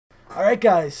Alright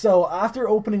guys, so after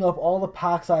opening up all the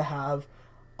packs I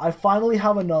finally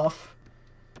have enough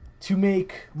to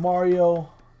make Mario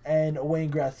and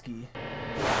Wayne Gretzky.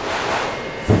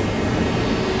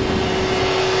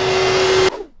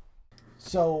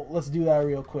 So let's do that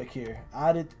real quick here.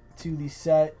 Add it to the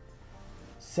set.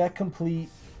 Set complete.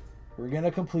 We're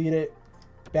gonna complete it.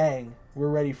 Bang. We're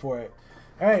ready for it.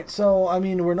 Alright, so I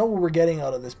mean we know what we're getting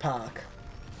out of this pack.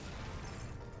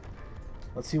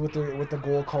 Let's see what the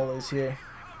goal call is here.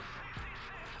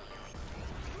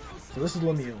 So this is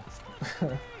Lemieux.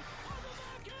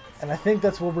 And I think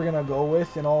that's what we're gonna go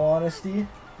with, in all honesty.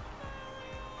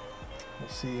 We'll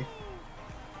see.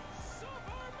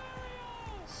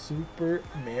 Super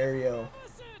Mario.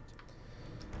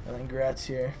 And then Gratz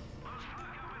here.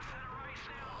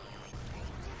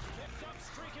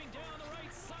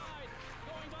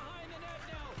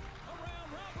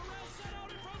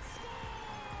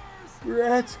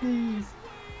 Gretzky.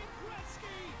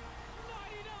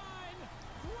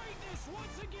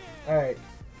 Alright.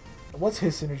 What's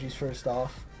his synergies first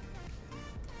off?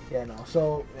 Yeah, no.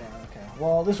 So, yeah, okay.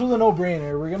 Well, this was a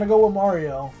no-brainer. We're going to go with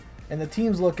Mario. And the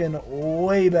team's looking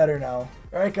way better now.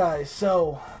 Alright, guys.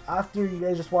 So, after you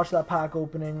guys just watched that pack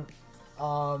opening,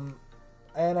 and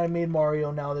I made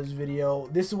Mario now this video,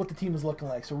 this is what the team is looking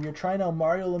like. So, we are trying out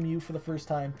Mario Lemieux for the first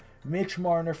time. Mitch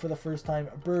Marner for the first time,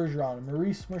 Bergeron,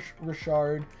 Maurice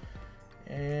Richard,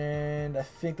 and I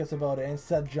think that's about it, and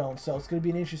Seth Jones. So it's going to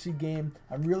be an interesting game.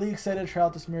 I'm really excited to try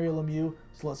out this Mario Lemieux,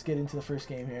 so let's get into the first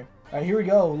game here. Alright, here we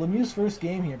go. Lemieux's first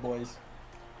game here, boys.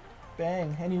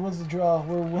 Bang, and he wins the draw.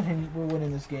 We're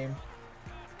winning this game.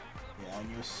 Yeah, I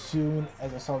knew as soon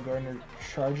as I saw Gardner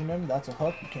charging him, that's a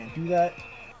hook. You can't do that.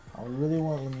 I really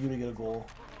want Lemieux to get a goal.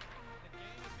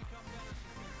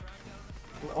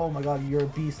 Oh my god, you're a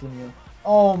beast, Lemieux.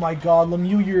 Oh my god,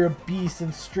 Lemieux, you're a beast,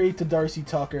 and straight to Darcy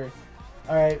Tucker.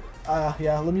 Alright,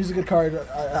 yeah, Lemieux's a good card.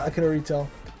 I could already tell.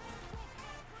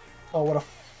 Oh,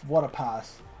 what a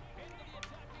pass.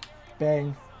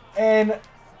 Bang. And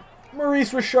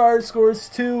Maurice Richard scores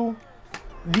 2.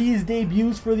 These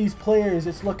debuts for these players,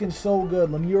 it's looking so good.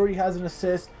 Lemieux already has an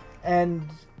assist, and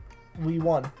we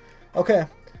won. Okay,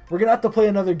 we're going to have to play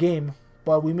another game.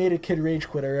 But we made a kid rage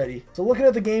quit already. So looking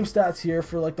at the game stats here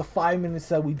for like the 5 minutes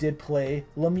that we did play.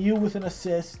 Lemieux with an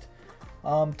assist.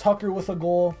 Tucker with a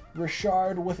goal.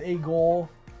 Richard with a goal.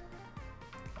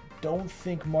 Don't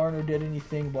think Marner did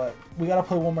anything, but we got to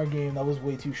play one more game. That was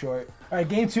way too short. Alright,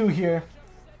 game 2 here.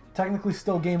 Technically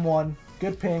still game 1.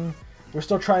 Good ping. We're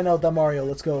still trying out that Mario.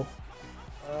 Let's go.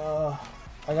 I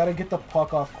got to get the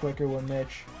puck off quicker with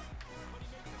Mitch.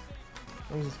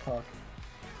 Where's this puck?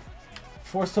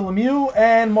 Forced to Lemieux,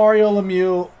 and Mario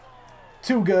Lemieux.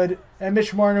 Too good. And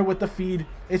Mitch Marner with the feed.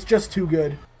 It's just too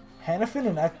good. Hannafin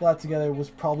and Ekblad together was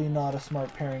probably not a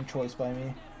smart pairing choice by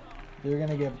me. They're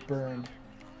going to get burned.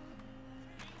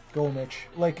 Go, Mitch.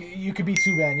 Like, you could be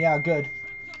Subban. Yeah, good.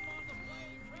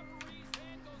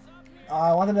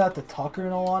 I wanted that to Tucker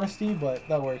in all honesty, but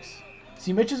that works.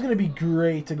 See, Mitch is going to be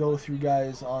great to go through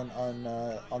guys on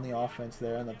the offense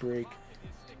there, on the break.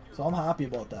 So I'm happy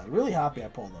about that. Really happy I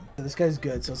pulled him. This guy's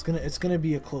good, so it's gonna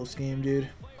be a close game, dude.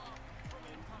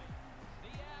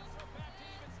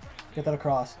 Get that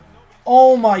across.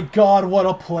 Oh my god, what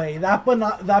a play. That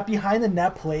behind the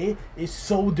net play is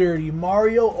so dirty.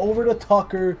 Mario over to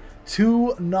Tucker,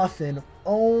 2-0.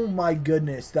 Oh my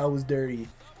goodness, that was dirty.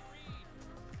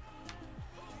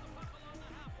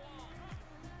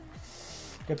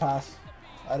 Good pass.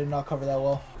 I did not cover that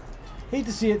well. Hate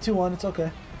to see it, 2-1. It's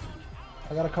okay.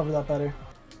 I gotta cover that better.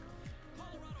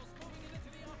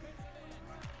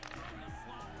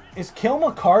 Is Cale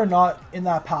Makar not in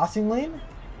that passing lane?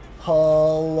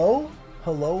 Hello?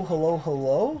 Hello, hello,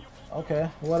 hello? Okay,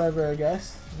 whatever, I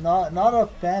guess. Not a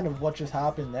fan of what just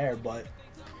happened there, but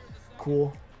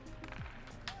cool.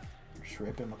 Just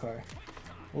ripping Makar.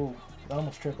 Ooh, that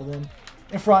almost tripled in.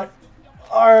 In front.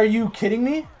 Are you kidding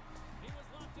me?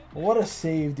 What a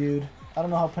save, dude. I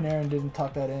don't know how Panarin didn't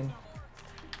tuck that in.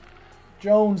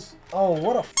 Jones. Oh,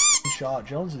 what a shot.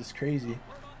 Jones is crazy.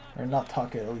 Or not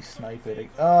tuck it, at least snipe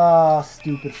it. Ah,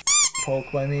 stupid poke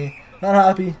by me. Not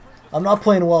happy. I'm not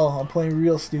playing well. I'm playing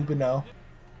real stupid now.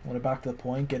 Want it back to the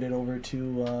point. Get it over to...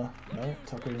 no,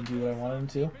 Tucker didn't do what I wanted him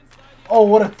to. Oh,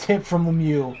 what a tip from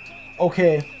Lemieux.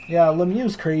 Okay. Yeah,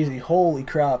 Lemieux's crazy. Holy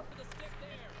crap.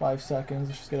 5 seconds.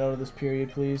 Let's just get out of this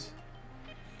period, please.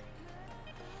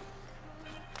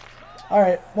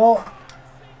 Alright, well...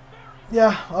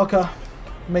 yeah, okay.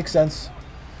 Makes sense.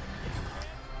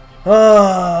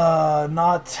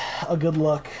 Not a good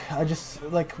look. I just,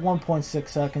 like, 1.6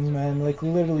 seconds, man. Like,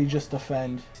 literally just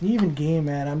defend. It's an even game,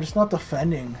 man. I'm just not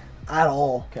defending. at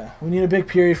all. Okay, we need a big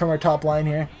period from our top line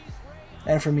here,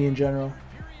 and from me in general.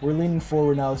 We're leaning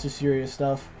forward now. This is serious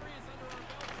stuff.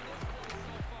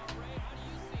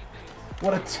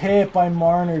 What a tip by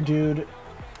Marner, dude.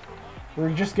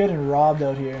 We're just getting robbed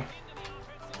out here.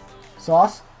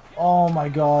 Sauce? Oh my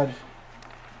god.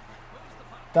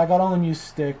 That got on Lemieux's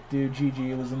stick, dude.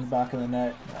 GG. It was in the back of the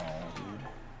net. Oh, dude.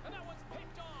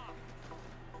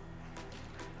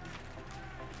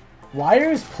 Why are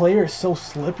his players so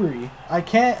slippery?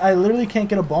 I literally can't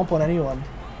get a bump on anyone.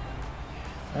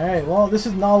 Alright, well, this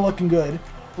is not looking good.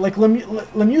 Like,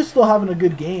 Lemieux's still having a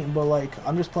good game, but, like,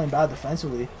 I'm just playing bad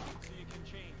defensively.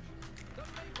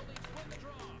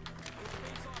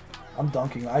 I'm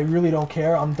dunking. I really don't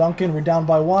care. I'm dunking. We're down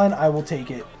by 1. I will take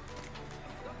it.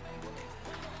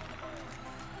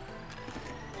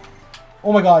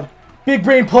 Oh my god. Big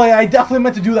brain play. I definitely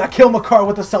meant to do that. Kill McCart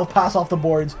with the self-pass off the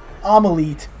boards. I'm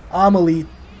elite. I'm elite.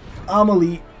 I'm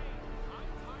elite.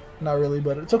 Not really,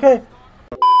 but it's okay.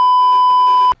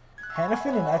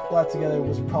 Hannafin and Ekblad together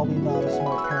was probably not a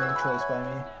smart pairing choice by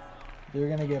me. They're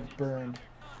going to get burned.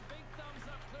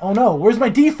 Oh no, where's my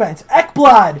defense?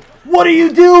 Ekblad! What are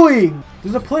you doing?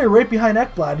 There's a player right behind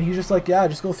Ekblad, and he's just like, yeah,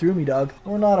 just go through me, dog.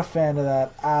 We're not a fan of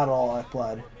that at all,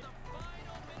 Ekblad.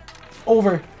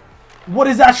 Over. What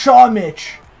is that shot,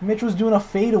 Mitch? Mitch was doing a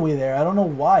fadeaway there. I don't know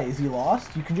why. Is he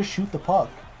lost? You can just shoot the puck.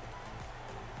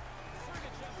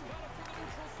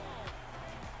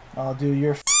 Oh, dude,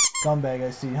 you're a scumbag,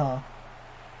 I see, huh?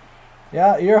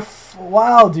 Yeah, you're a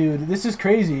wow, dude. This is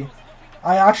crazy.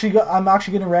 I'm actually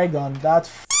getting ragged on.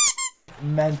 That's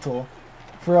mental.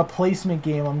 For a placement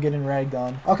game, I'm getting ragged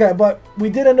on. Okay, but we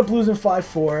did end up losing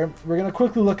 5-4. We're going to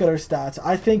quickly look at our stats.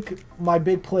 I think my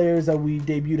big players that we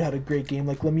debuted had a great game.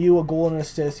 Like Lemieux, a goal and an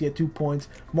assist. He had 2 points.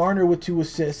 Marner with 2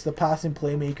 assists. The passing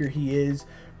playmaker he is.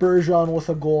 Bergeron with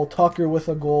a goal. Tucker with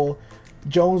a goal.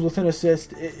 Jones with an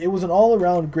assist. It was an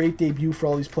all-around great debut for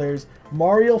all these players.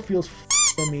 Mario feels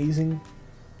amazing.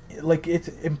 Like, it's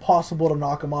impossible to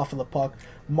knock him off of the puck.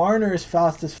 Marner is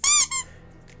fast as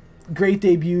great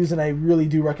debuts, and I really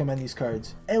do recommend these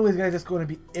cards. Anyways, guys, that's going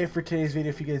to be it for today's video.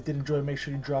 If you guys did enjoy, make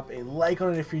sure you drop a like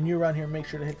on it. If you're new around here, make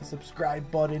sure to hit the subscribe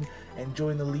button and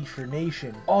join the Leafer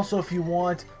Nation. Also, if you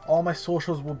want, all my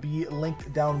socials will be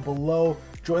linked down below.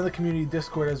 Join the community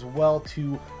Discord as well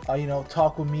to, you know,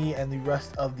 talk with me and the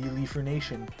rest of the Leafer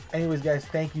Nation. Anyways, guys,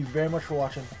 thank you very much for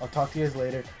watching. I'll talk to you guys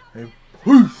later. And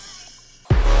peace!